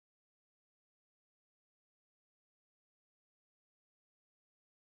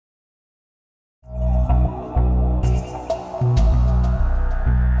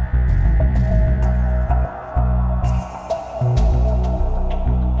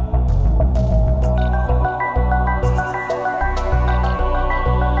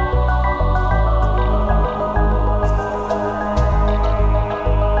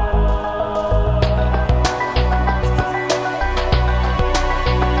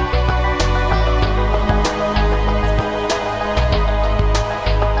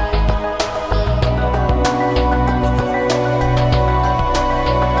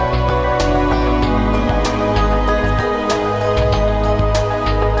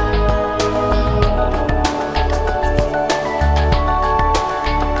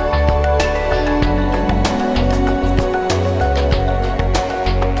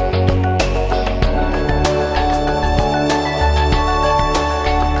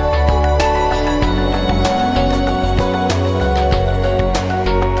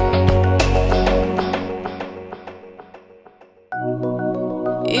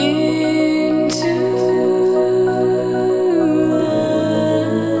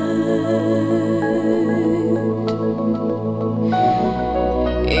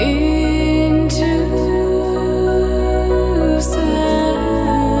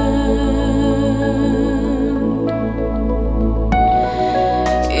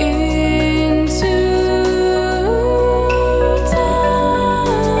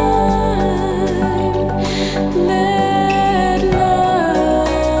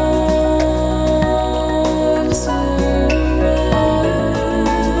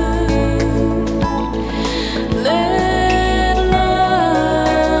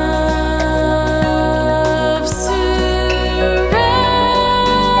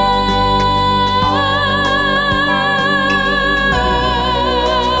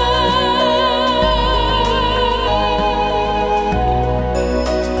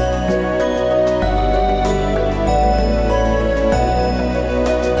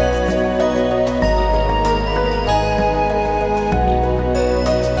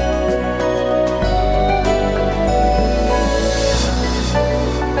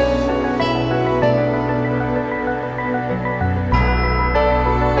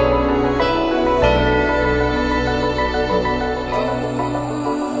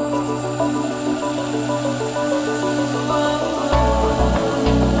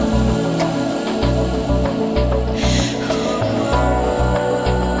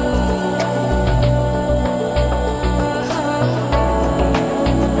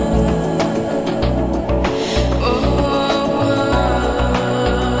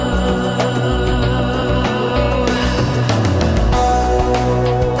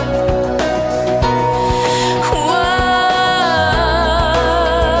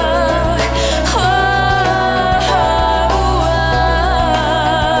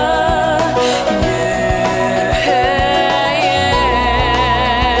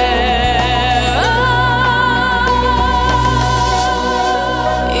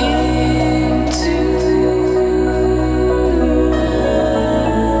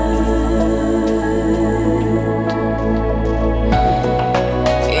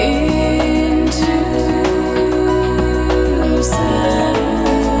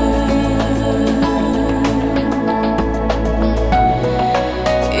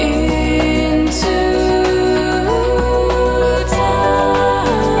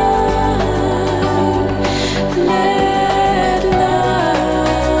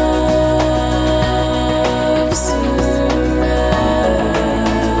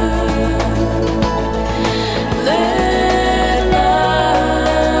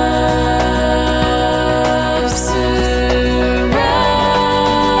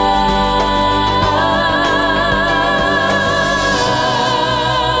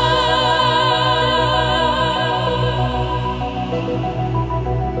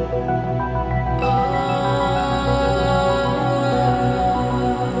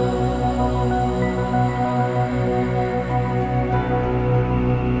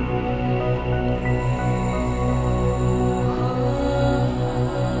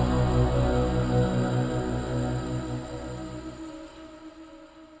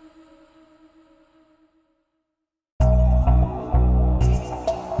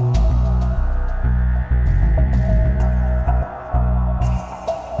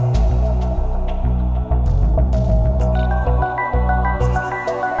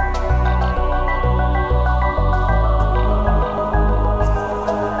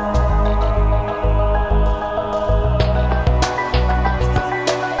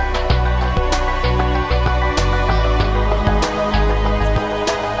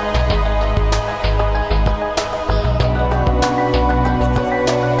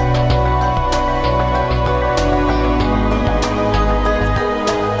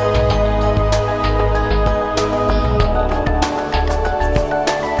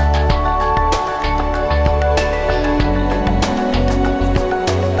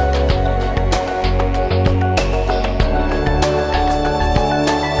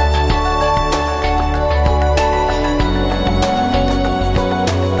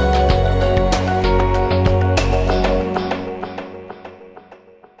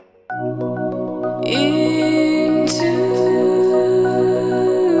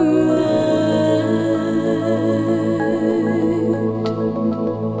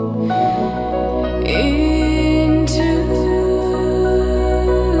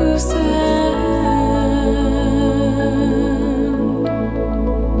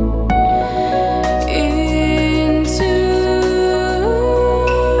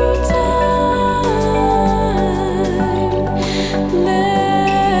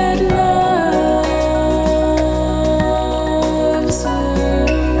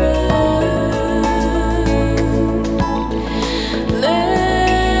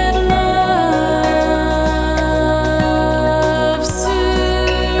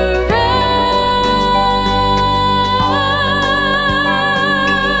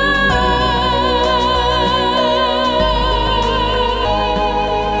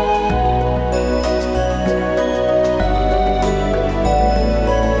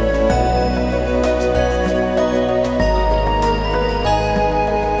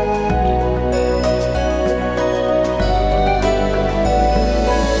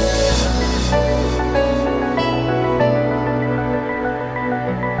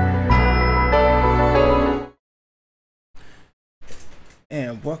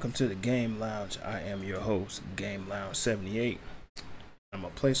Welcome to the Game Lounge. I am your host, Game Lounge 78. I'm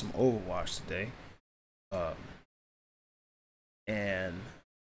gonna play some Overwatch today. And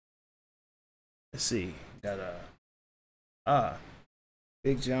let's see, got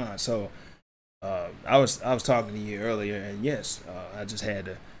Big John. So I was talking to you earlier, and yes, I just had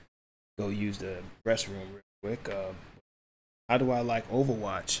to go use the restroom real quick. How do I like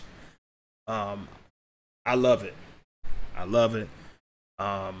Overwatch? I love it. I love it.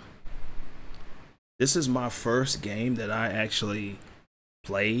 This is my first game that I actually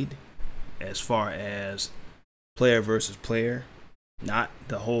played as far as player versus player, not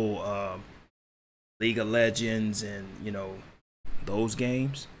the whole League of Legends and those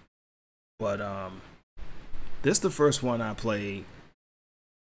games, but this is the first one I played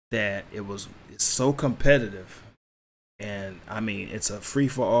that it's so competitive. And I mean, it's a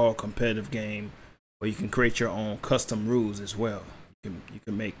free-for-all competitive game where you can create your own custom rules as well. You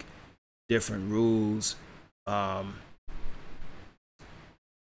can make different rules. You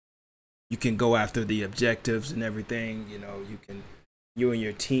can go after the objectives and everything. You and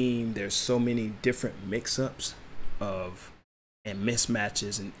your team. There's so many different mix-ups and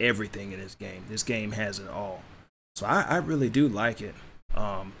mismatches and everything in this game. This game has it all. So I really do like it.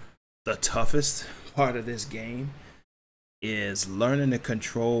 The toughest part of this game is learning to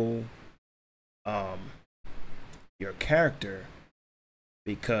control your character,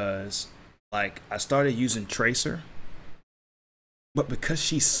 because like I started using Tracer, but because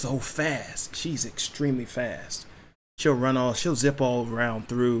she's so fast, she's extremely fast. She'll zip all around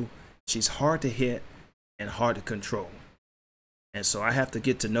through. She's hard to hit and hard to control. And so I have to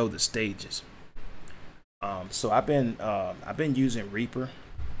get to know the stages. So I've been using Reaper.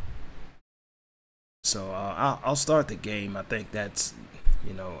 So I'll start the game. I think that's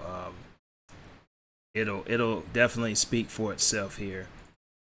it'll definitely speak for itself here.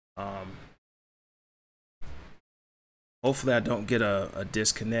 Hopefully I don't get a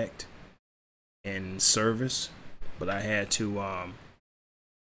disconnect in service, but I had to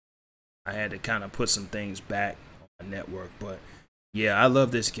kind of put some things back on my network. But yeah, I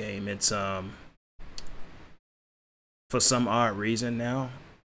love this game. It's for some odd reason now,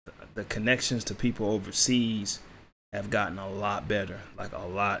 the connections to people overseas have gotten a lot better, like a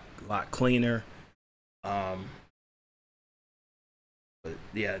lot cleaner. But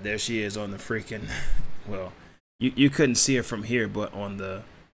yeah, there she is on the freaking well, you couldn't see her from here, but on the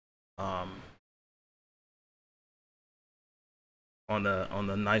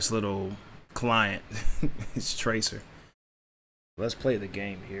nice little client it's Tracer. Let's play the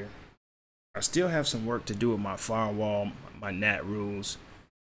game here. I still have some work to do with my firewall, my NAT rules.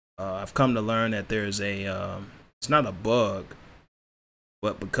 I've come to learn that there's it's not a bug,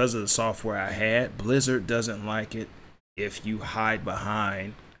 but because of the software I had, Blizzard doesn't like it if you hide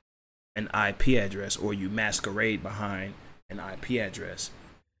behind an IP address or you masquerade behind an IP address.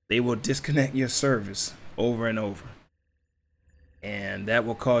 They will disconnect your service over and over, and that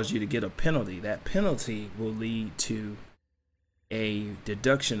will cause you to get a penalty. That penalty will lead to a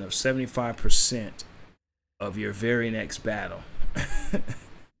deduction of 75% of your very next battle.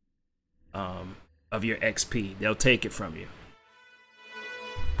 Of your XP. They'll take it from you.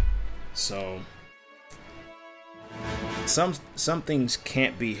 So some things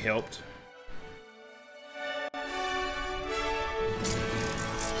can't be helped.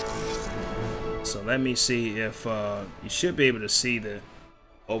 So let me see if you should be able to see the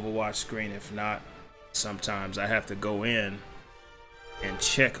Overwatch screen. If not, sometimes I have to go in and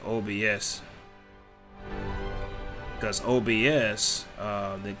check OBS, because OBS,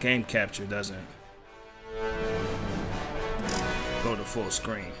 the game capture doesn't go to full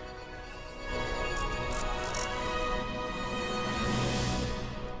screen.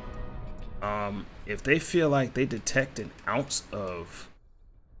 If they feel like they detect an ounce of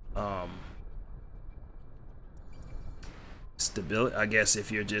stability, I guess if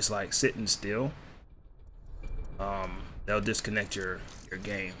you're just like sitting still, they'll disconnect your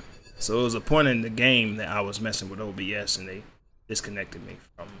game. So it was a point in the game that I was messing with OBS and they disconnected me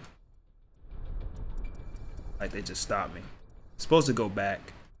from, like they just stopped me. Supposed to go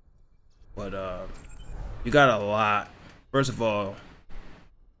back, but you got a lot. First of all,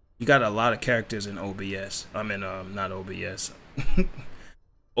 you got a lot of characters in OBS. I mean, not OBS,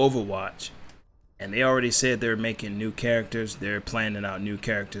 Overwatch, and they already said they're making new characters. They're planning out new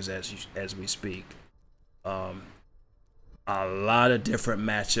characters as we speak. A lot of different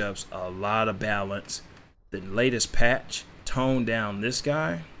matchups, a lot of balance. The latest patch toned down this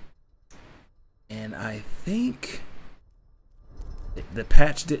guy, and I think the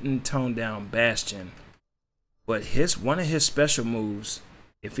patch didn't tone down Bastion, but one of his special moves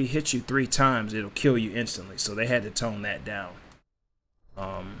if he hits you 3 times, it'll kill you instantly. So they had to tone that down.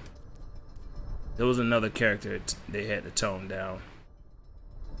 There was another character they had to tone down.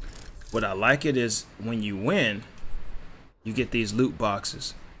 What I like it is when you win, you get these loot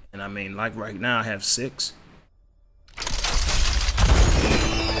boxes. And I mean, like right now I have 6.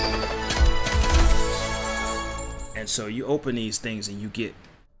 And so you open these things and you get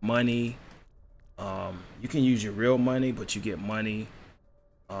money. You can use your real money, but you get money.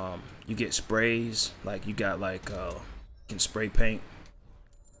 You get sprays, like you got like you can spray paint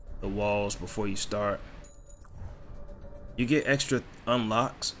the walls before you start. You get extra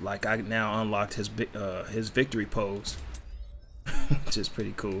unlocks, like I now unlocked his victory pose, which is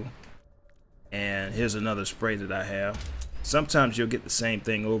pretty cool. And here's another spray that I have. Sometimes you'll get the same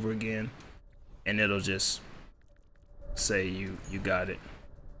thing over again, and it'll just say you got it.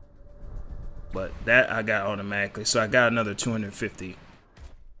 But that I got automatically, so I got another 250.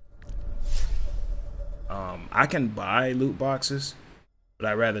 I can buy loot boxes, but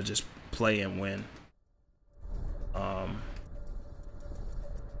I'd rather just play and win.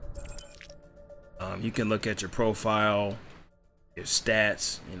 You can look at your profile, your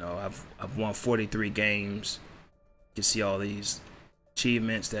stats. You know, I've won 43 games. You can see all these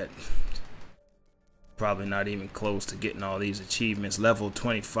achievements that probably not even close to getting all these achievements. Level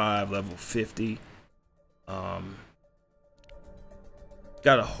 25, level 50. Got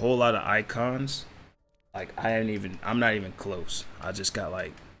a whole lot of icons. Like I'm not even close. I just got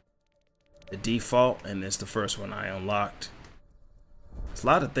like the default, and it's the first one I unlocked. There's a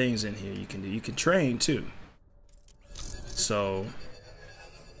lot of things in here you can do. You can train too. So,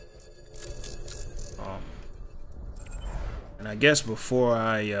 and I guess before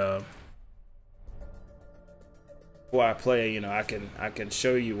I play, you know, I can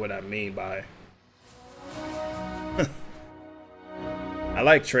show you what I mean by. I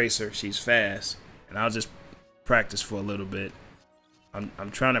like Tracer. She's fast. And I'll just practice for a little bit.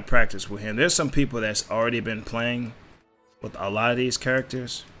 I'm trying to practice with him. There's some people that's already been playing with a lot of these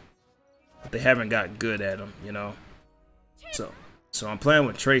characters, but they haven't got good at them, you know. So I'm playing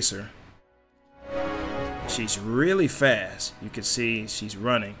with Tracer. She's really fast. You can see she's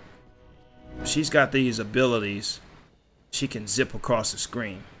running. She's got these abilities. She can zip across the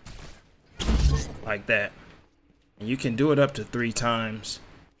screen like that, and you can do it up to 3 times.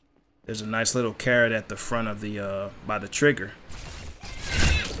 There's a nice little carrot at the front of the by the trigger.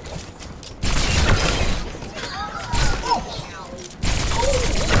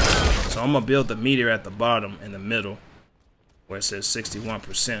 So I'm gonna build the meter at the bottom in the middle where it says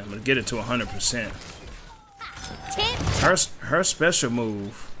 61%. I'm gonna get it to 100%. Her special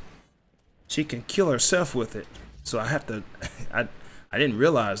move, she can kill herself with it. So I have to I didn't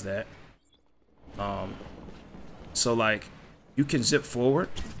realize that. So like you can zip forward.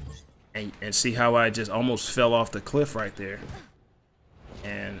 And see how I just almost fell off the cliff right there.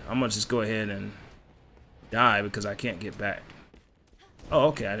 And I'm gonna just go ahead and die because I can't get back. Oh,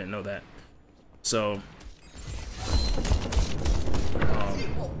 okay, I didn't know that. So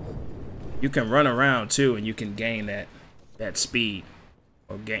you can run around too, and you can gain that speed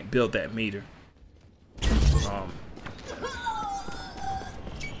or build that meter.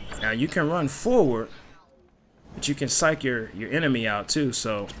 Now you can run forward, but you can psych your enemy out too.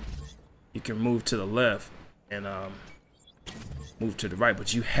 So you can move to the left and move to the right,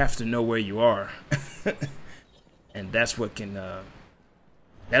 but you have to know where you are. And that's what can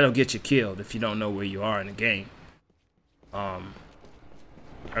that'll get you killed if you don't know where you are in the game. Our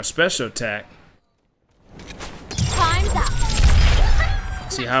special attack, time's up.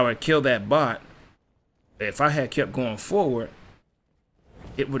 see how I killed that bot? If I had kept going forward,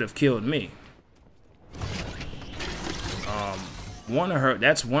 it would have killed me.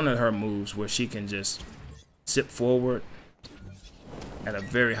 That's one of her moves where she can just zip forward at a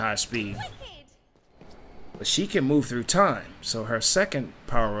very high speed. But she can move through time. So her second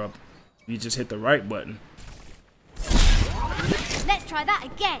power up, you just hit the right button. Let's try that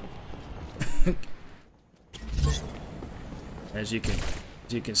again. As you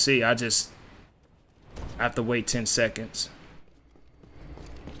can see, I have to wait 10 seconds.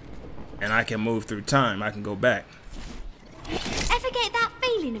 And I can move through time. I can go back. Ever get that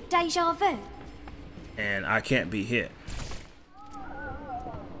feeling of deja vu? And I can't be hit.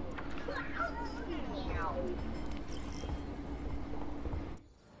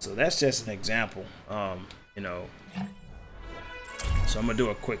 So that's just an example. You know. So I'm gonna do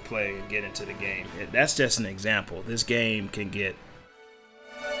a quick play and get into the game. That's just an example. This game can get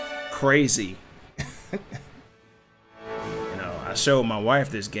crazy. You know, I showed my wife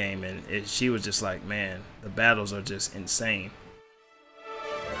this game, and she was just like, "Man, the battles are just insane."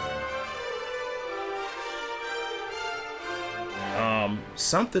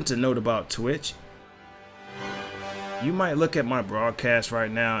 something to note about Twitch. You might look at my broadcast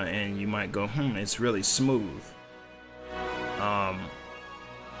right now and you might go, it's really smooth. I'm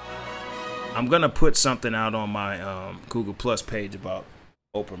gonna put something out on my Google Plus page about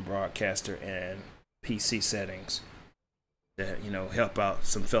Open Broadcaster and PC settings that, you know, help out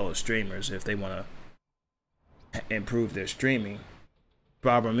some fellow streamers if they want to improve their streaming.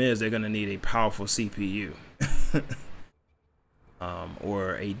 Problem is they're gonna need a powerful CPU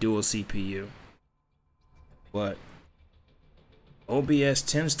or a dual CPU, but OBS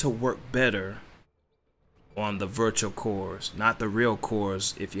tends to work better on the virtual cores, not the real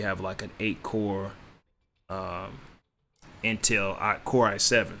cores. If you have like an 8-core Intel Core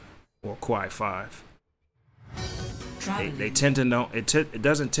i7 or Core i5, they tend to know it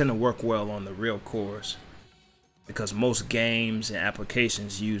doesn't tend to work well on the real cores because most games and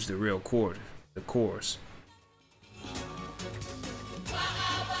applications use the real core, the cores.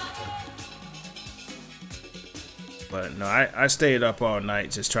 But no, I stayed up all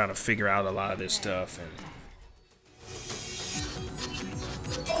night just trying to figure out a lot of this stuff, and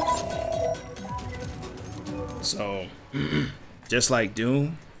so just like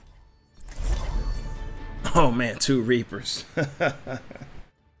Doom. Oh man, 2 Reapers.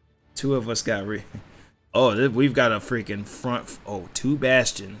 2 of us got we've got a freaking front. Oh, 2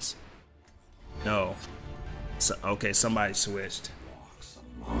 Bastions. No. So, okay, somebody switched.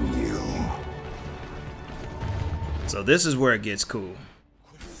 So this is where it gets cool.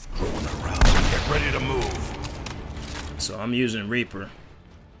 Get ready to move. So I'm using Reaper.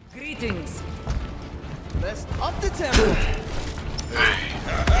 Greetings. Let's up the tempo. I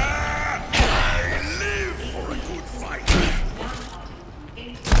live for a good fight.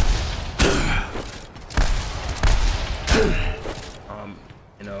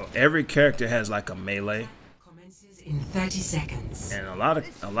 You know, every character has like a melee. Commences in 30 seconds. And a lot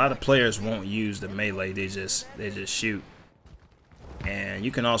of players won't use the melee. They just shoot. And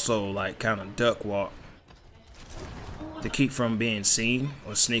you can also like kind of duck walk to keep from being seen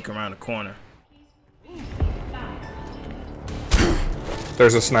or sneak around the corner.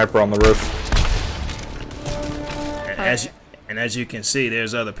 There's a sniper on the roof. And as you can see,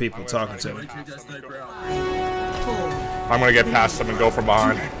 there's other people talking to me. I'm gonna get past them and go from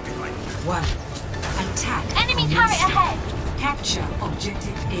behind. 1. Attack. Enemy turret ahead. Capture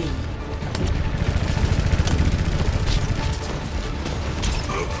objective A.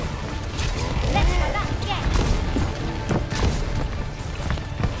 Let's go that again.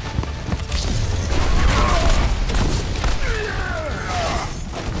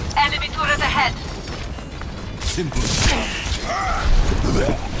 Enemy turret ahead. Simple.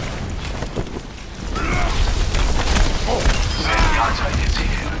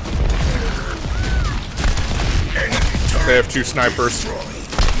 They have 2 snipers.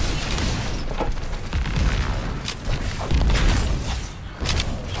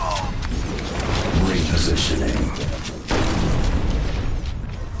 Repositioning.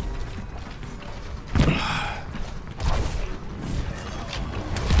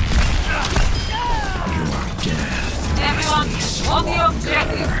 Everyone, on the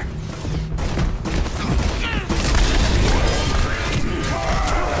objective.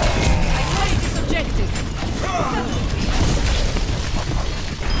 I carry this objective.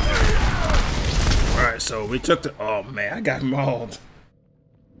 Alright, so we took the... Oh man, I got mauled.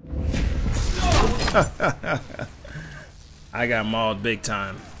 I got mauled big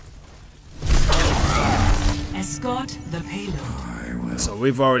time. Escort the payload. So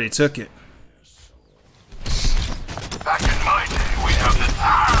we've already took it. Back in my day, we have the...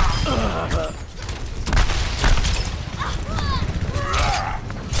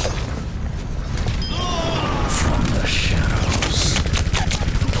 From the shadows.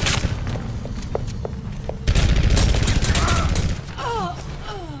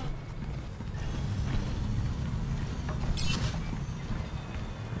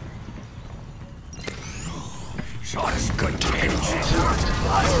 Shot is good to hit.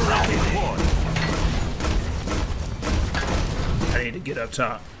 I need to get up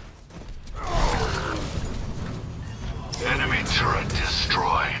top. Enemy turret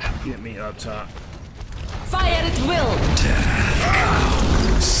destroyed. Get me up top. Fire at will.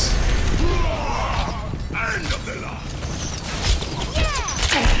 End of the line.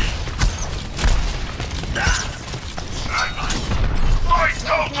 Fight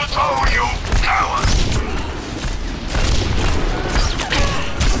toe to toe, you coward!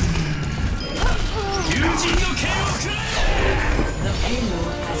 The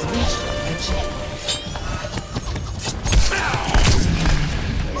payload has reached objective.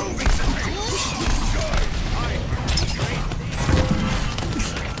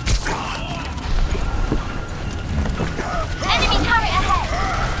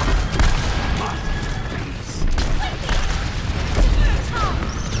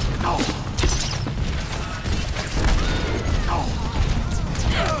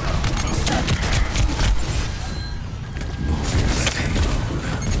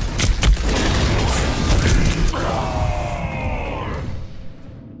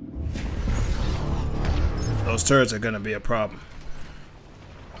 turrets are gonna be a problem.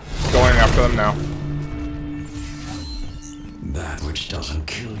 Going after them now. That which doesn't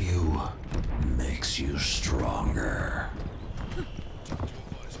kill you makes you stronger.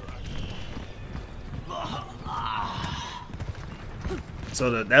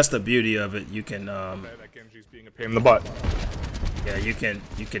 So that's the beauty of it. You can That Genji's being a pain in the butt. yeah, you can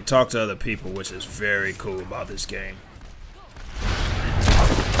talk to other people, which is very cool about this game.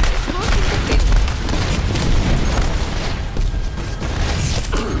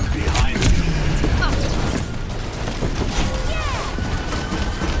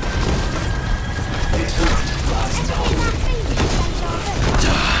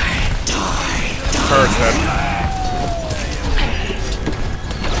 Turret's dead.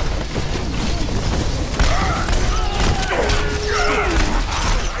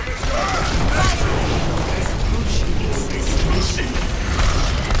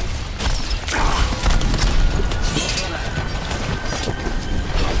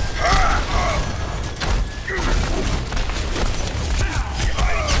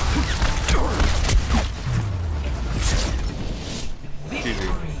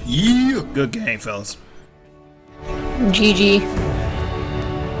 Yeah, good game, fellas. GG.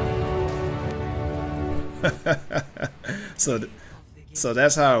 So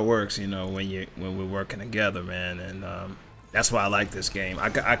that's how it works, you know, when we're working together, man, and that's why I like this game.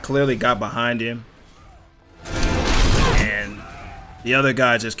 I clearly got behind him, and the other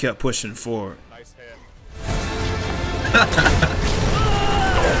guy just kept pushing forward. Nice hit.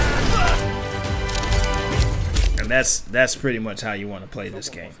 And that's pretty much how you want to play this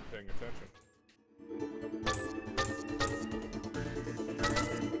game. Paying attention.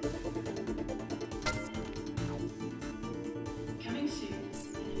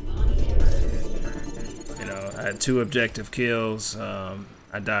 You know, I had 2 objective kills. I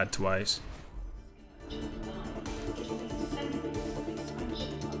died twice.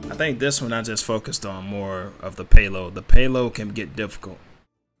 I think this one I just focused on more of the payload. The payload can get difficult.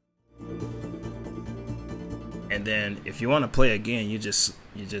 And then if you want to play again, you just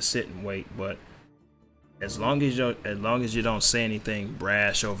sit and wait. But as long as you don't say anything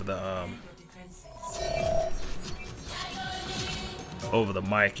brash over the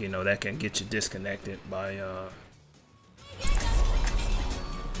mic, you know, that can get you disconnected by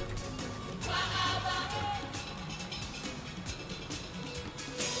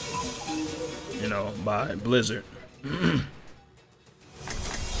you know, by Blizzard.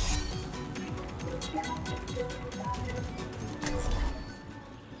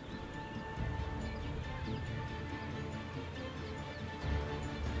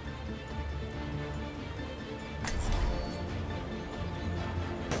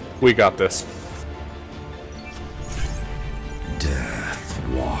 We got this. Death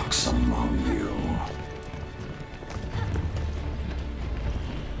walks among you.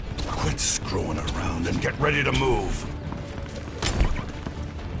 Quit screwing around and get ready to move.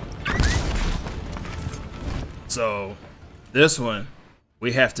 So this one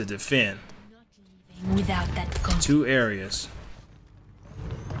we have to defend Without that gun. 2 areas.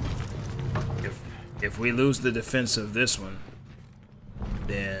 If we lose the defense of this one,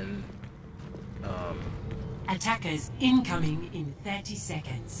 then Attackers incoming in 30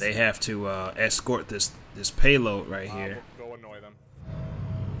 seconds. they have to escort this payload right here. Go annoy them.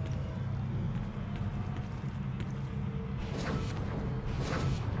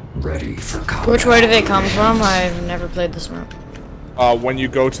 Ready for combat. Which way do they come from? I've never played this map. When you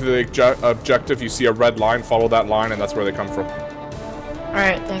go to the objective, you see a red line. Follow that line, and that's where they come from.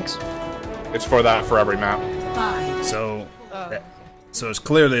 Alright, thanks. It's for that for every map. 5, So so it's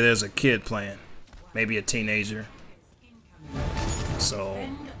clearly there's a kid playing, maybe a teenager. So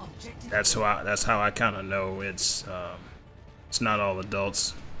that's how I kind of know it's not all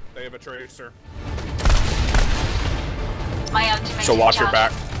adults. They have a tracer. My ultimate So watch your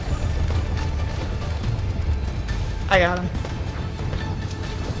back. I got him.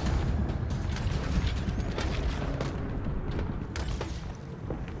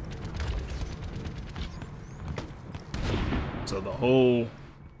 So the whole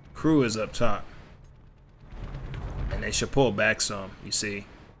crew is up top, and they should pull back some. You see,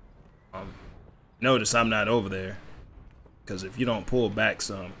 notice I'm not over there, because if you don't pull back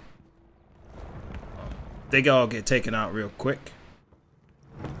some, they all get taken out real quick.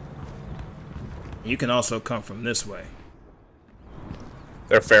 You can also come from this way,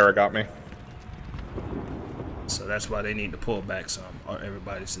 Their Farrah got me. so that's why they need to pull back some, or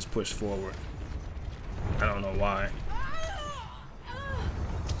everybody's just pushed forward. I don't know why.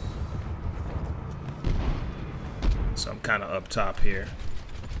 So I'm kind of up top here.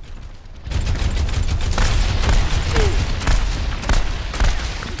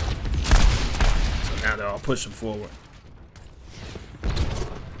 I'll push them forward.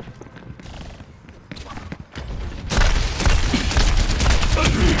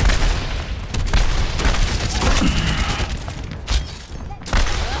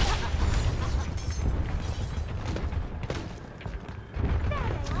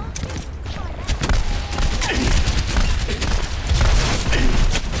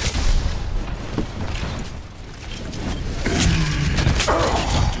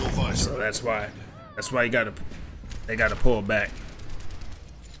 So that's why they gotta pull back.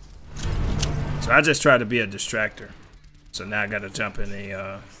 So I just try to be a distractor. So now I gotta jump in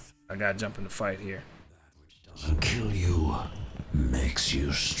the fight here. Doesn't kill you, makes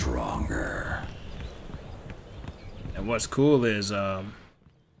you stronger. And what's cool is Fire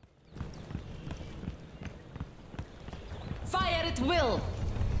at will.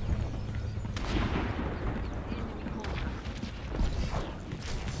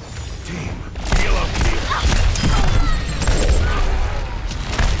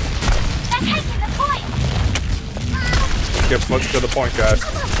 Get pushed to the point, guys.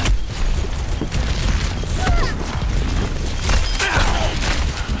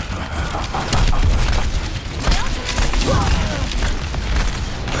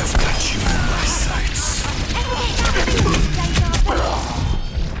 I've got you in my sights.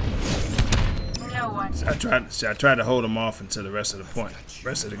 so I tried to hold them off until the rest of the point. The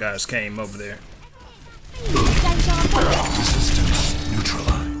rest of the guys came over there. Resistance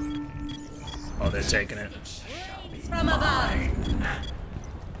neutralized. Oh, they're taking it. From above.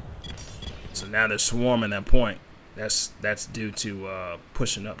 So now they're swarming that point. That's due to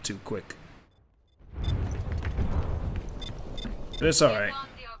pushing up too quick. But it's all right.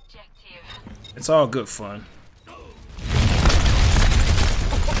 It's all good fun.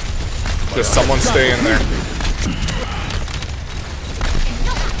 Just someone stay in there.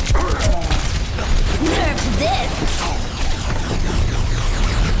 Nerf this!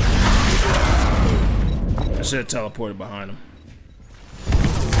 I should have teleported behind him.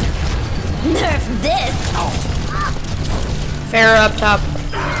 Nerf this! Fair up top.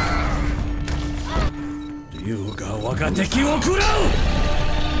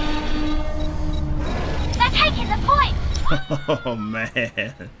 They're taking the point! Oh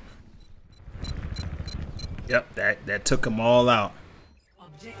man. Yep, that took them all out.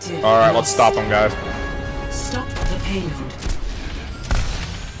 Objective. All right, let's stop them, guys. Stop the payload.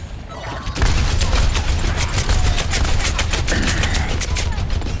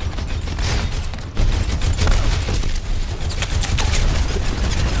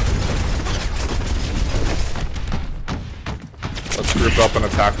 Let's group up and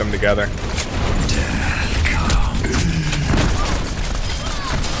attack them together.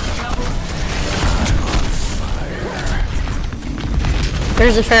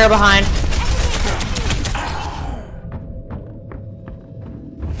 There's a fair behind.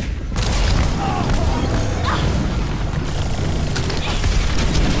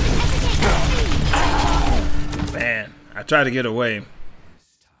 Man, I tried to get away.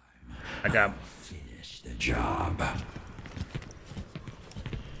 I got Finish the job.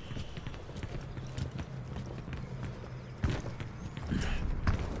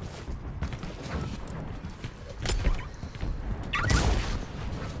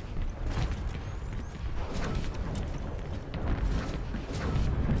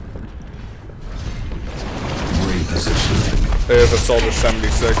 Reposition. They have a Soldier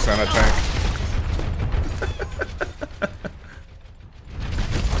 76 and a tank.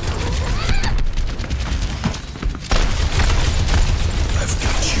 I've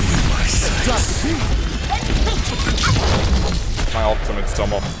got you in my sights. My ultimate's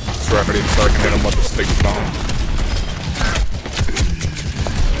almost ready, so I can hit him with the sticky bomb.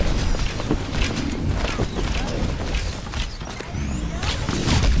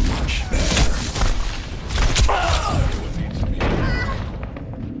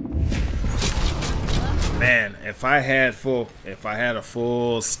 Man, if I had a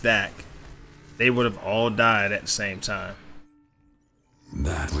full stack, they would have all died at the same time.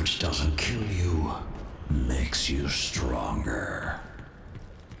 That which doesn't kill you makes you stronger.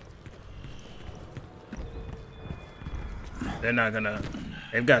 They're not gonna.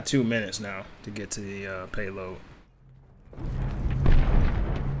 They've got 2 minutes now to get to the payload.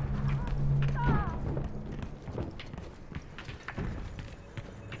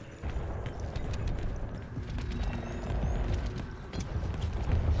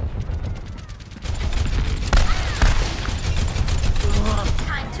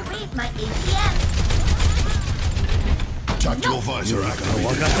 Time to read my ATM! Tactical visor activated.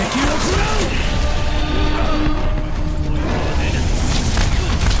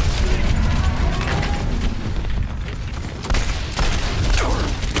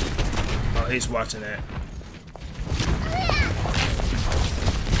 Nobody's watching that.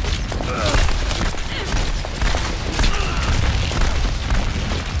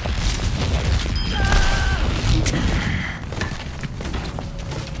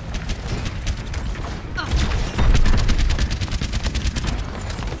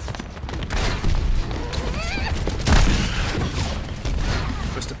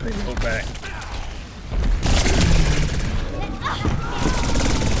 Push the payload back.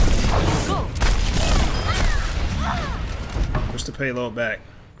 Push the payload back.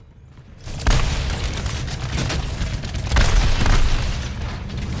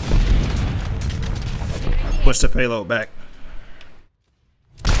 Push the payload back.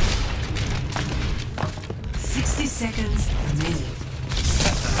 60 seconds remaining.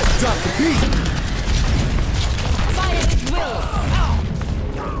 Drop the beat. Fire at will.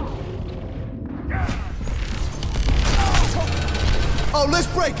 Oh, let's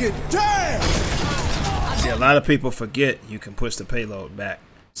break it. Damn! See, a lot of people forget you can push the payload back.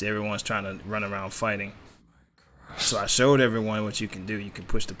 See, everyone's trying to run around fighting. So I showed everyone what you can do. You can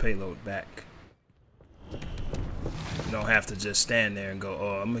push the payload back. You don't have to just stand there and go,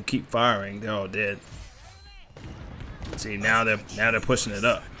 oh, I'm gonna keep firing. They're all dead. See, now they're pushing it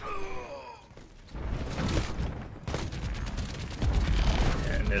up.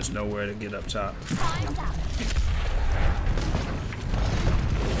 And there's nowhere to get up top.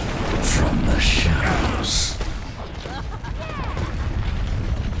 From the shadows.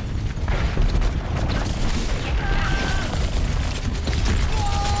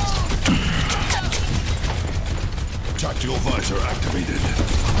 Tactical visor activated.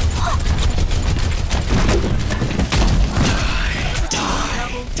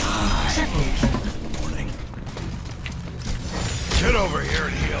 Warning. Get over here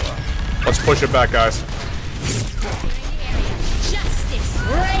and heal up. Let's push it back, guys. Justice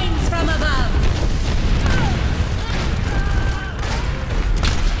reigns from above.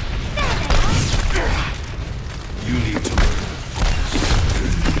 You need to learn.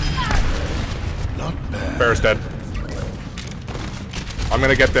 Not bad. Bear's dead. I'm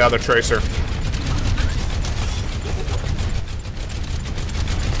gonna get the other tracer.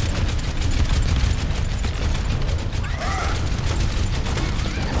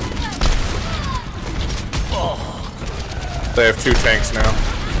 They have 2 tanks now.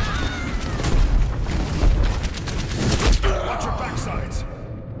 Watch your backsides.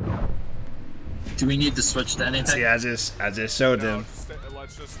 Do we need to switch to anything? See, I just showed them.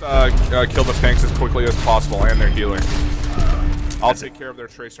 Let's just kill the tanks as quickly as possible and their healer. I'll take care of their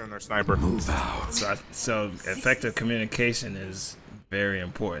tracer and their sniper. Move out. So effective communication is very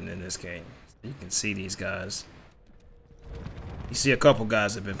important in this game. You can see these guys. You see a couple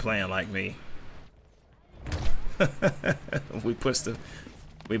guys have been playing like me. We've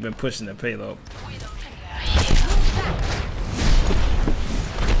been pushing the payload.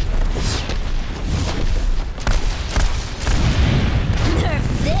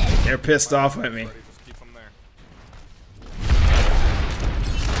 They're pissed off at me. Just keep them there.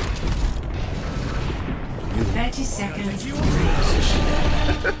 30 seconds. I'm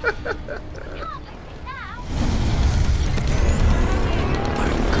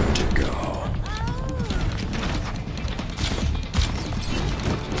good to go.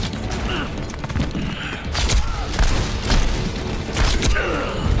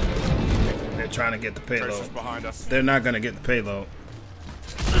 They're trying to get the Tracer's payload. behind us. They're not gonna get the payload.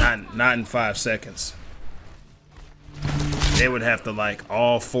 Not in 5 seconds. They would have to, like,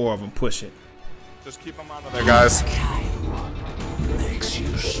 all 4 of them push it. Just keep them out of there, guys. Makes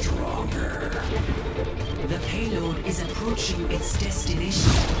you stronger. The payload is approaching its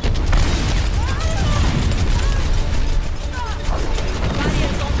destination.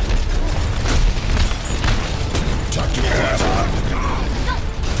 Tactical visor.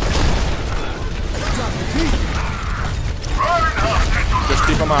 Just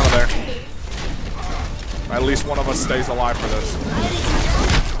keep them out of there. At least one of us stays alive for this.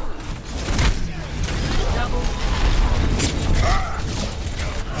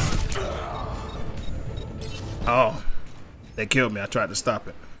 Oh, they killed me. I tried to stop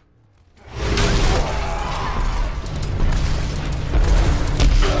it.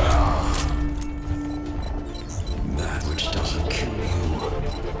 That which doesn't kill you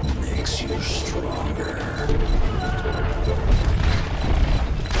makes you stronger.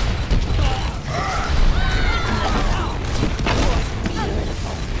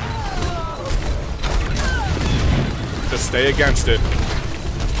 Just stay against it.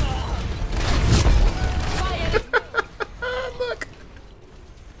 Look.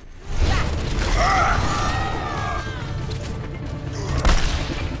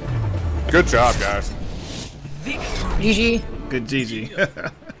 Good job, guys. GG. Good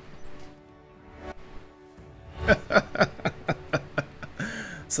GG.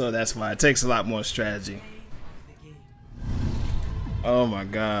 So that's why it takes a lot more strategy. Oh my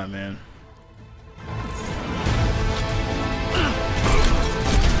god, man.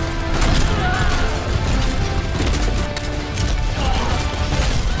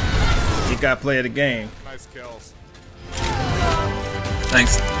 You gotta play the game. Nice kills.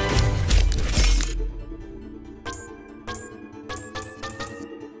 Thanks.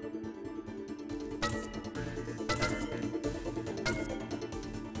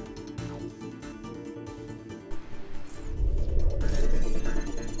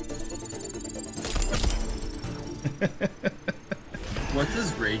 What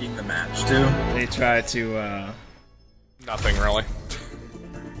does rating the match do? They tried to Nothing really.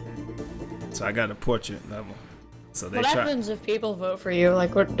 so I got a portrait level. So they What try. happens if people vote for you?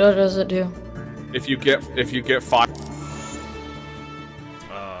 Like, what does it do? If you get 5.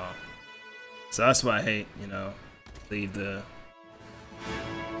 So that's why I hate, you know, leave the,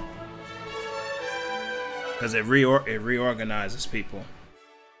 because it reorganizes people,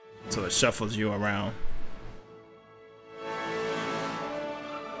 so it shuffles you around.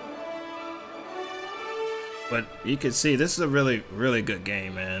 But you can see this is a really good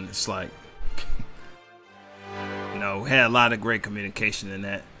game, man. It's like, you know, we had a lot of great communication in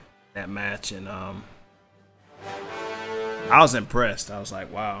that match, and I was impressed. I was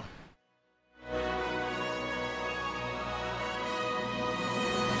like, wow.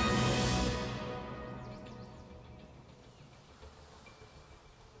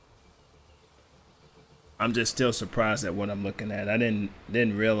 I'm just still surprised at what I'm looking at. I didn't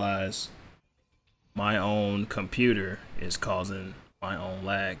realize my own computer is causing my own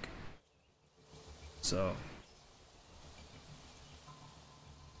lag. So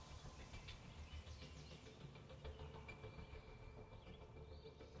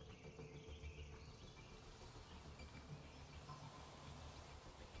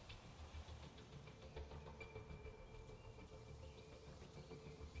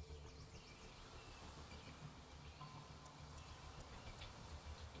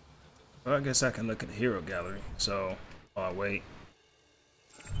well, I guess I can look at the hero gallery. So, oh wait.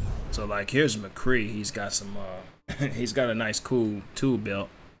 So like, here's McCree. He's got some. He's got a nice, cool tool belt.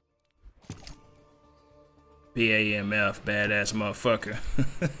 BAMF, badass motherfucker.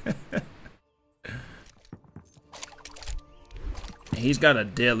 He's got a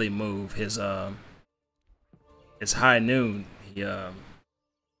deadly move. His high noon. He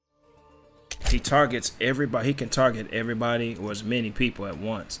targets everybody. He can target everybody or as many people at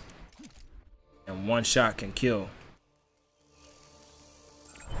once. And one shot can kill.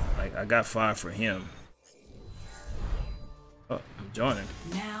 Like, I got 5 for him. Oh, I'm joining.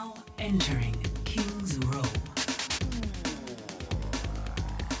 Now entering King's Row.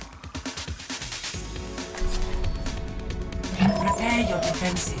 Prepare your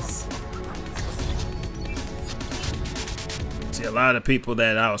defenses. See, a lot of people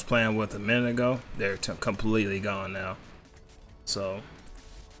that I was playing with a minute ago, they're completely gone now. So,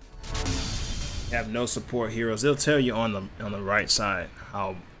 have no support heroes. They'll tell you on the right side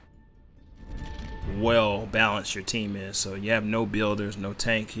how well balanced your team is. So you have no builders, no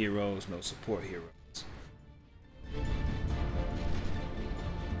tank heroes, no support heroes.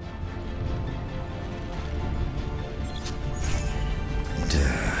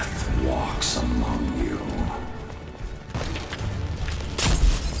 Death walks among you.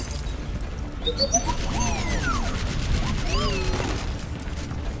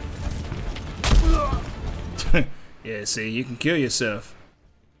 Yeah, see, you can kill yourself.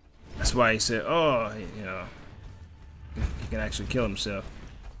 That's why he said, oh, you know, he can actually kill himself.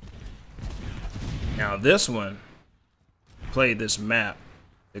 Now this one, play this map,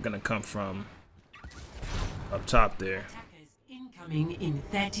 they're gonna come from up top there. Attackers incoming in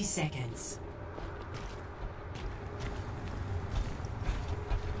 30 seconds.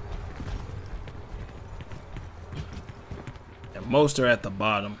 And most are at the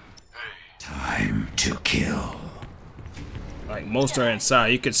bottom. Time to kill. Like, most are inside.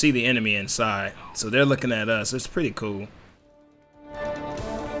 You can see the enemy inside. So they're looking at us. It's pretty cool.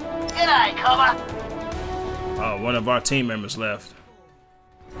 G'day, cover. Oh, one of our team members left.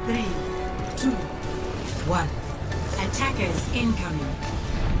 3, 2, 1. Attackers incoming.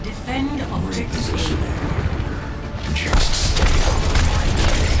 Defend objective A. Just stay out of my way.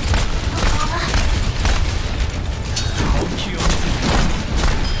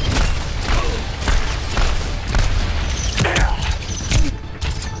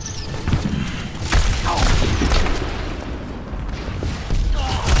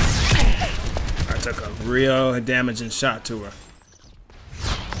 real damaging shot to her.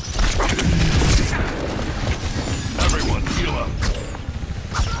 Everyone, heal up.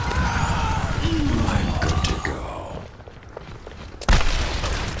 I'm good to go.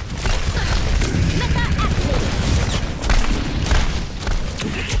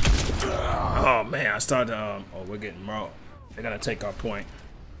 Oh man, I started. Oh, we're getting mauled. They're gonna take our point.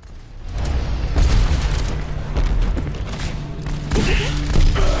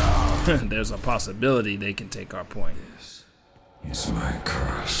 There's a possibility they can take our point. This is my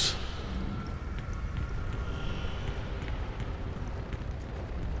curse.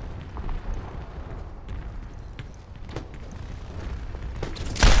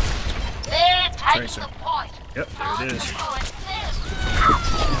 Tracer. Yep, there it is.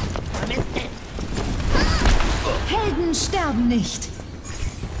 Helden sterben nicht.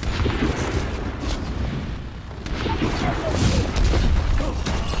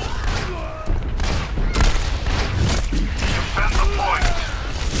 Defend the point.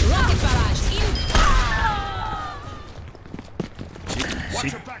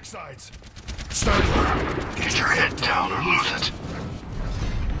 Watch your backsides. Sniper, get your head down or lose it.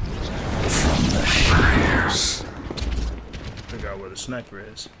 From the shadows. Figure out where the sniper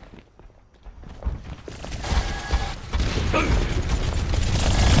is. I'm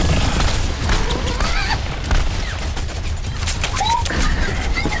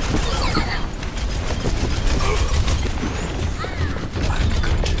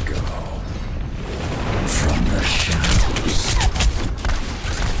good to go. From the shadows.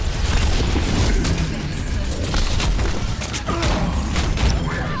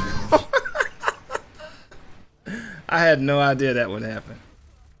 I had no idea that would happen.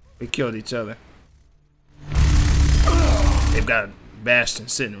 We killed each other. They've got Bastion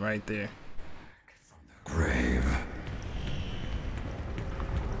sitting right there. Grave.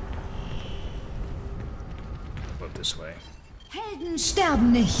 Up this way. Helden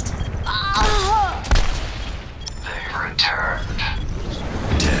sterben nicht. They returned.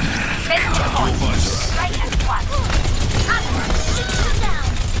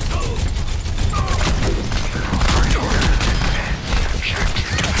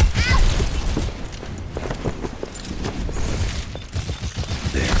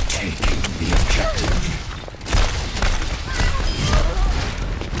 They're taking the objective.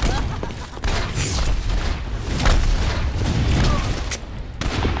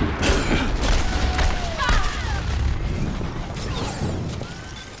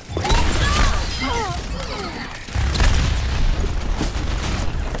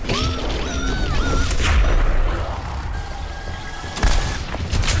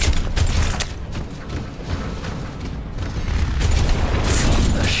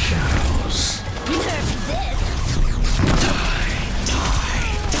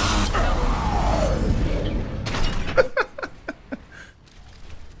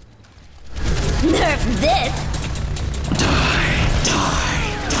 Nerf this!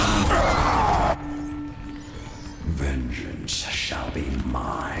 Vengeance shall be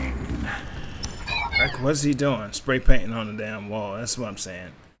mine. Like, what's he doing? Spray painting on the damn wall. That's what I'm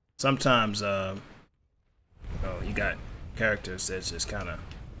saying. Sometimes, oh, you got characters that just kind of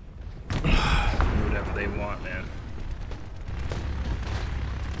do whatever they want, man.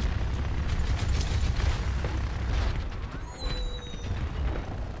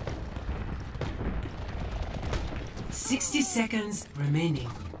 $60 seconds remaining.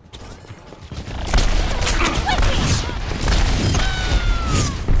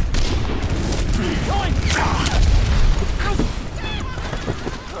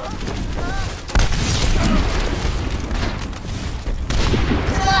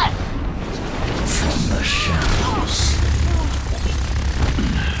 From the shadows.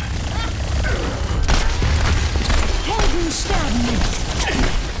 Helden sterben nicht.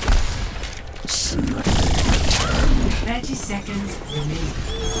 30 seconds remaining.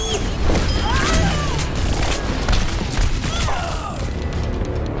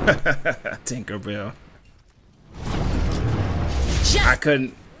 Tinkerbell. I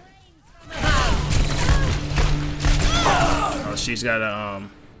couldn't. Oh, she's got a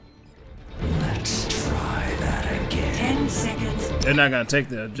Let's try that again. 10 seconds. They're not gonna take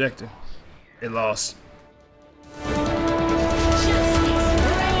the objective. They lost. We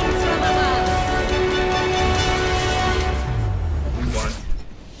won.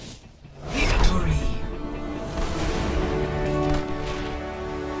 Victory.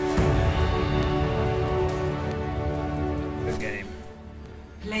 Good game.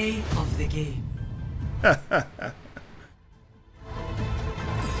 Play of the game.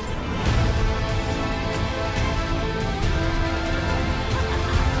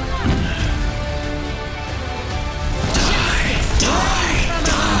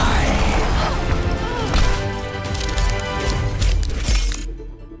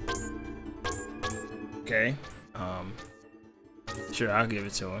 Okay. Sure, I'll give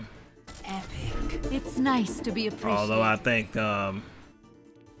it to him. Epic. It's nice to be appreciated. Although I think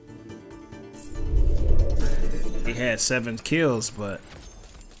he had 7 kills, but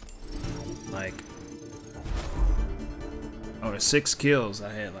like, or 6 kills.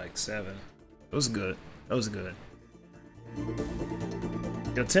 I had like 7. It was good. That was good.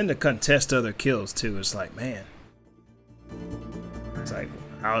 You'll tend to contest other kills too. It's like, man, it's like,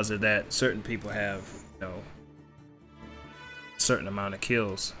 how is it that certain people have, you know, a certain amount of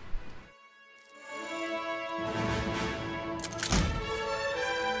kills?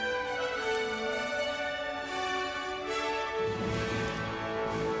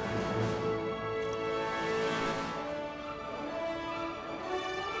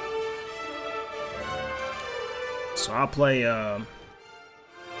 So I'll play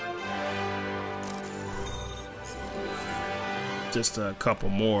just a couple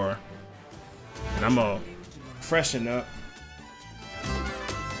more, and I'm gonna freshen up,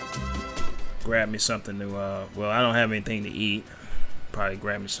 grab me something to well, I don't have anything to eat. Probably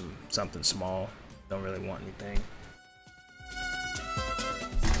grab me something small. Don't really want anything.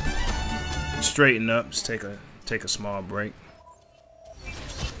 Straighten up, just take a small break.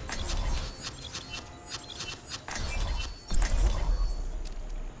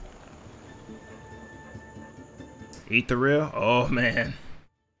 Eat the Real? Oh man,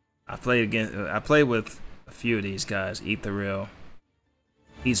 I played with a few of these guys. Eat the Real.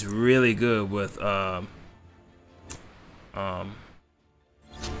 He's really good with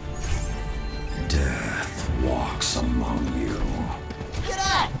Death walks among you.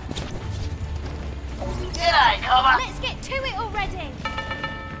 G'day, cover. Let's get to it already.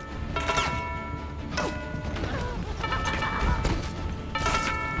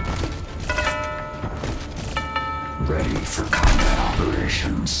 Ready for combat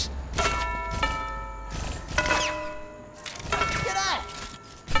operations.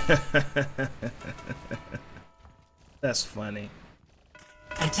 That's funny.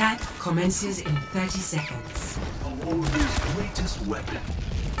 Attack commences in 30 seconds. A warrior's greatest weapon.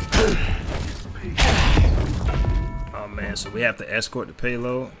 Oh man, so we have to escort the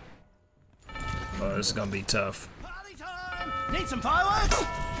payload. Oh, this is gonna be tough. Party time! Need some fireworks?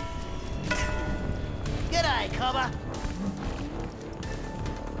 G'day, cover.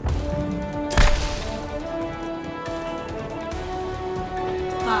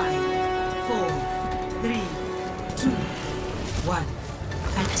 Five, 4, 3, 2, 1.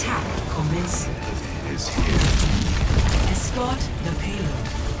 Attack commencing. Is here. Escort the payload.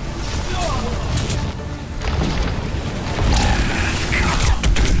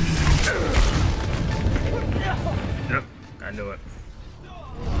 Yep, I knew it.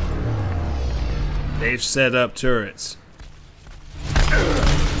 They've set up turrets.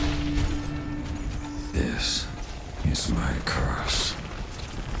 This is my curse.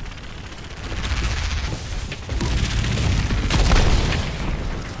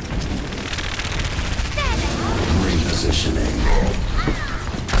 Repositioning.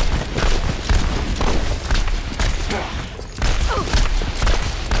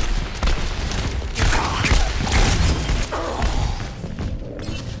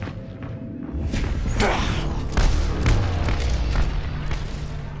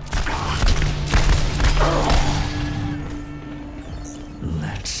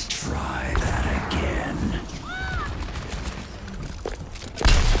 Let's try that again.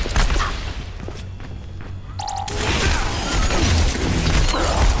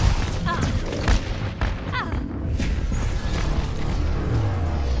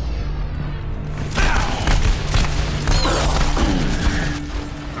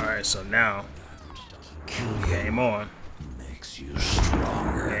 Alright, so now game on. Makes you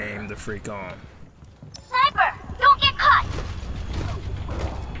stronger. Game the freak on. Sniper, don't get caught.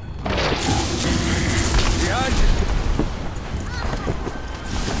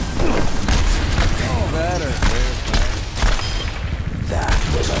 That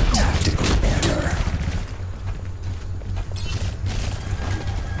was a tactical error.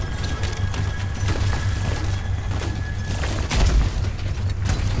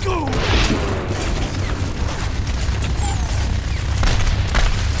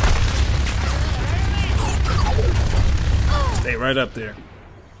 Stay right up there.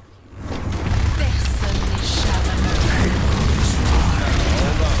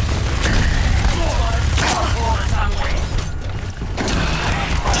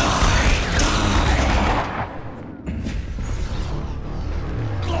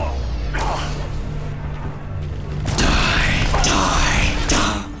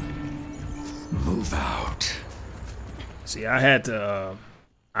 Move out. See, I had to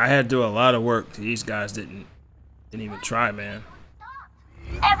I had to do a lot of work. These guys didn't even try, man.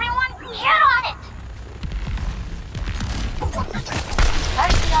 Everyone, get on it!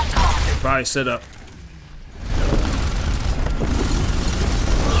 Mercy on call. They probably set up.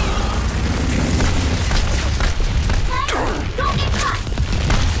 Don't get caught!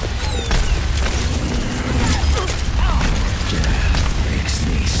 Makes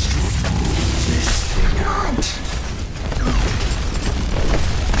me smooth this thing out.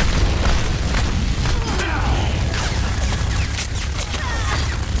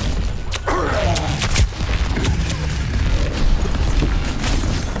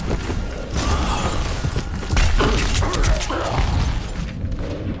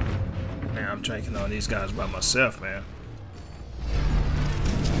 Man, I'm taking on these guys by myself, man.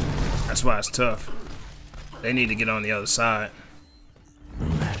 That's why it's tough. They need to get on the other side.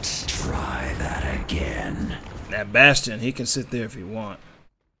 Let's try that again. That Bastion, he can sit there if he want.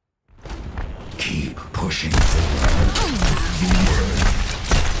 Keep pushing forward.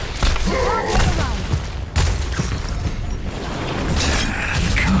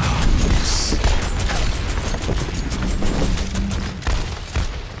 Time comes.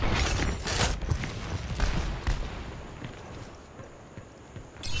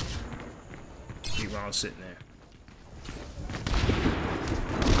 Keep on sitting there.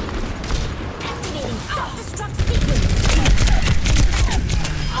 Activating self-destruct sequence.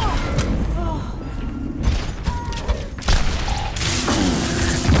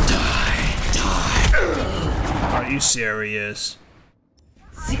 Are you serious?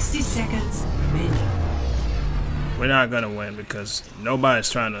 60 seconds remaining. We're not gonna win because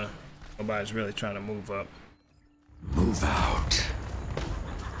nobody's really trying to move up. Move out.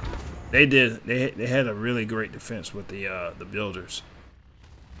 They had a really great defense with the builders.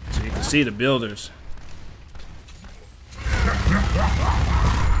 So you can see the builders.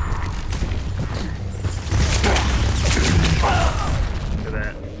 Look at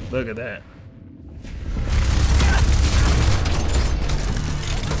that. Look at that.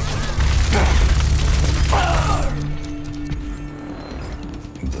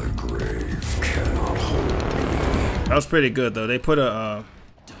 The grave cannot hold me. That was pretty good though. They put a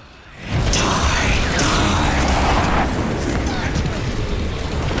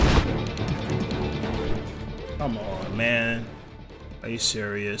come on, man. Are you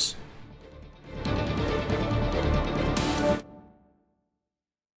serious?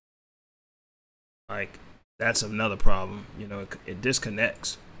 Like, that's another problem. You know, it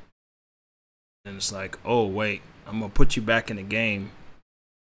disconnects. And it's like, oh, wait, I'm going to put you back in the game.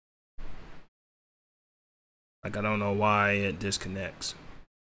 Like, I don't know why it disconnects.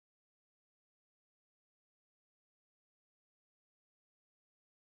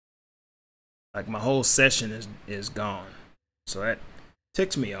 Like, my whole session is gone. So that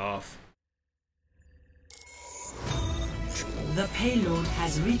ticks me off. The payload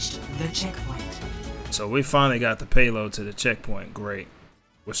has reached the checkpoint. So we finally got the payload to the checkpoint. Great.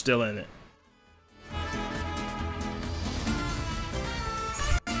 We're still in it.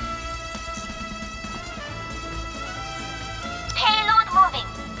 Payload moving.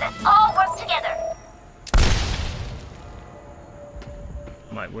 Let's all work together.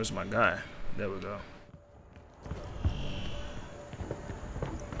 Mike, where's my guy? There we go.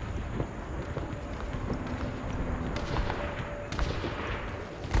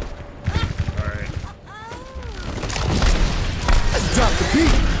 Alright. Let's drop the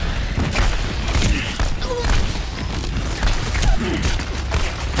beat.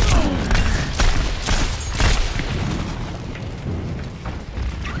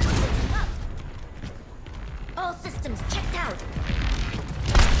 All systems checked out.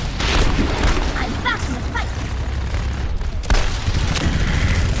 I'm back in the fight.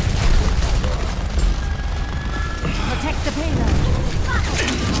 Protect the payload.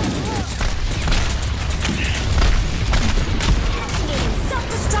 Activating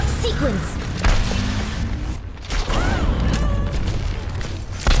self-destruct sequence.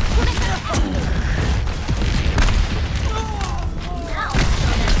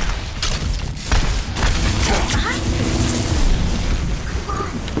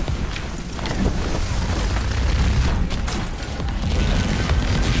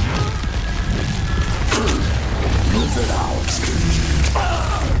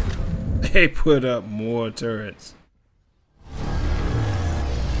 They put up more turrets.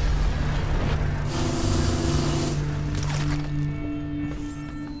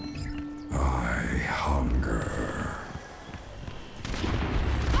 I hunger.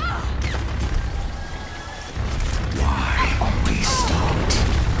 Why are we stopped?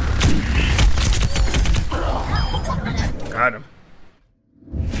 Got him.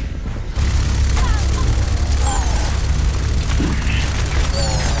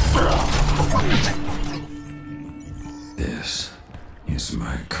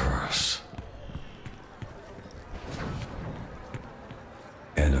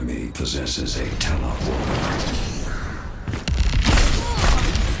 enemy possesses a teleporter.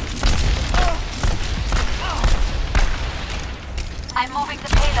 I'm moving the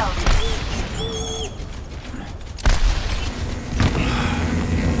payload.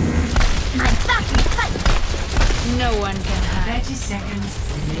 I'm back in sight. No one can hide. 30 seconds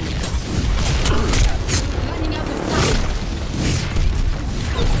remaining. Running out of time.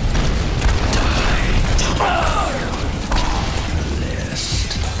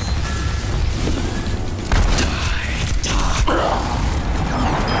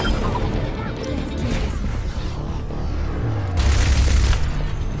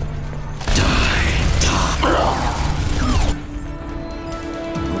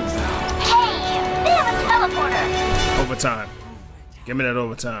 Overtime. Give me that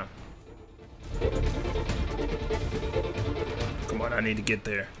overtime. Come on, I need to get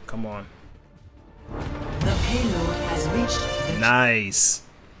there. Come on. The payload has reached the Nice.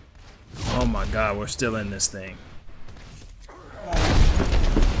 Oh my god, we're still in this thing.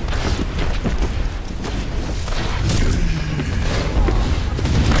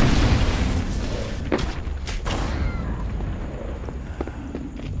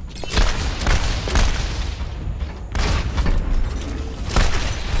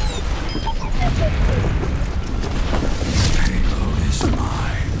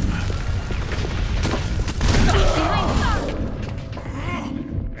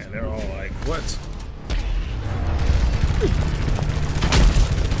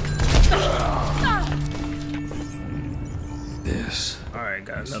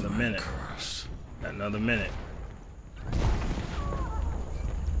 Another minute.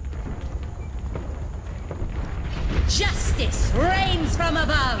 Justice reigns from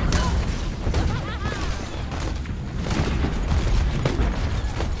above.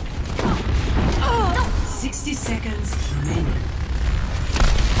 60 seconds remaining.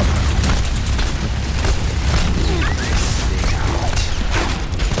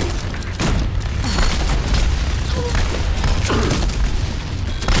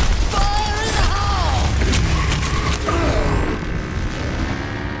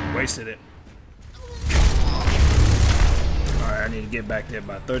 Wasted it. Alright, I need to get back there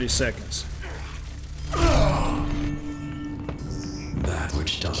by 30 seconds. That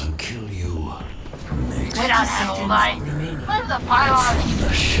which doesn't kill you makes We don't have all night. Where's the priority?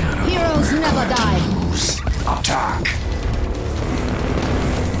 the shadow. Heroes never die. Attack!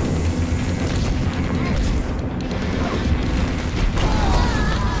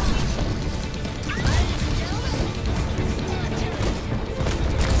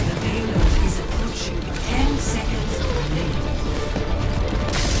 The payload is approaching. 10 seconds remaining.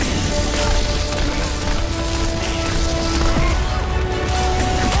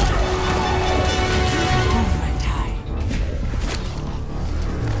 Overtime.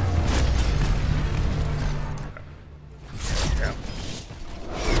 Yep.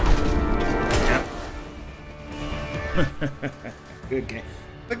 Good game.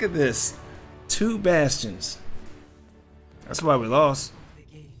 Look at this. 2 bastions. That's why we lost.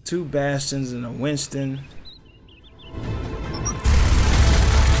 2 bastions and a Winston.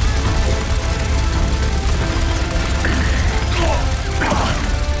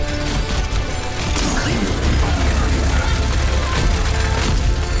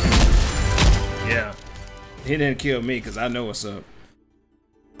 Yeah. He didn't kill me because I know what's up.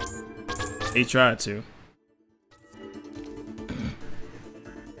 He tried to.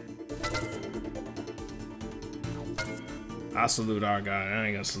 I salute our guy. I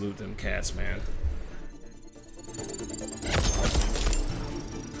ain't gonna salute them cats, man.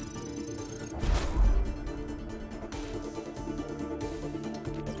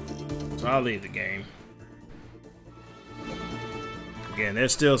 So I'll leave the game. Again,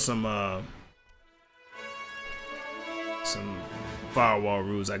 there's still some firewall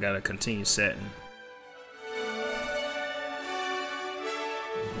rules I gotta continue setting.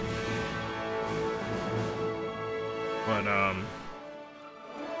 But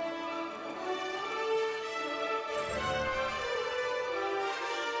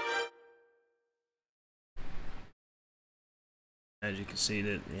as you can see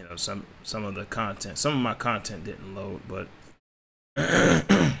that, you know, some of the content, some of my content didn't load, but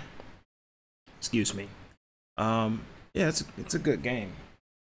excuse me. Yeah, it's a good game.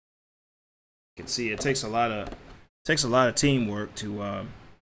 You can see it takes a lot of teamwork to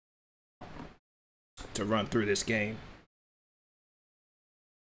run through this game.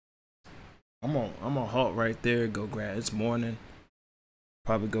 I'm gonna halt right there. Go grab. It's morning.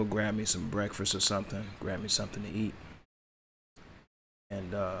 Probably go grab me some breakfast or something. Grab me something to eat.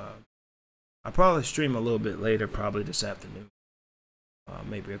 And I'll probably stream a little bit later, probably this afternoon.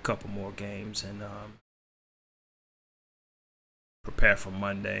 maybe a couple more games, and prepare for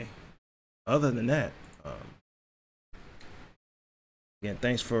Monday. Other than that, again,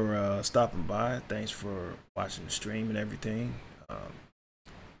 thanks for stopping by. Thanks for watching the stream and everything.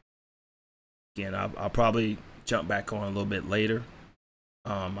 Again, I'll probably jump back on a little bit later.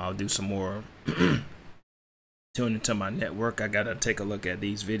 I'll do some more tune into my network. I gotta take a look at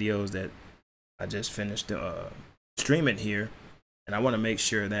these videos that I just finished streaming here, and I want to make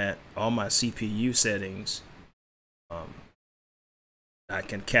sure that all my CPU settings, I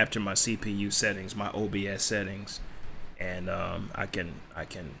can capture my CPU settings, my OBS settings, and I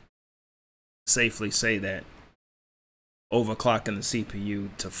can safely say that overclocking the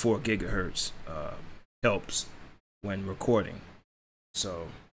CPU to 4 gigahertz helps when recording. So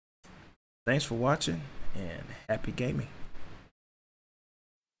thanks for watching, and happy gaming.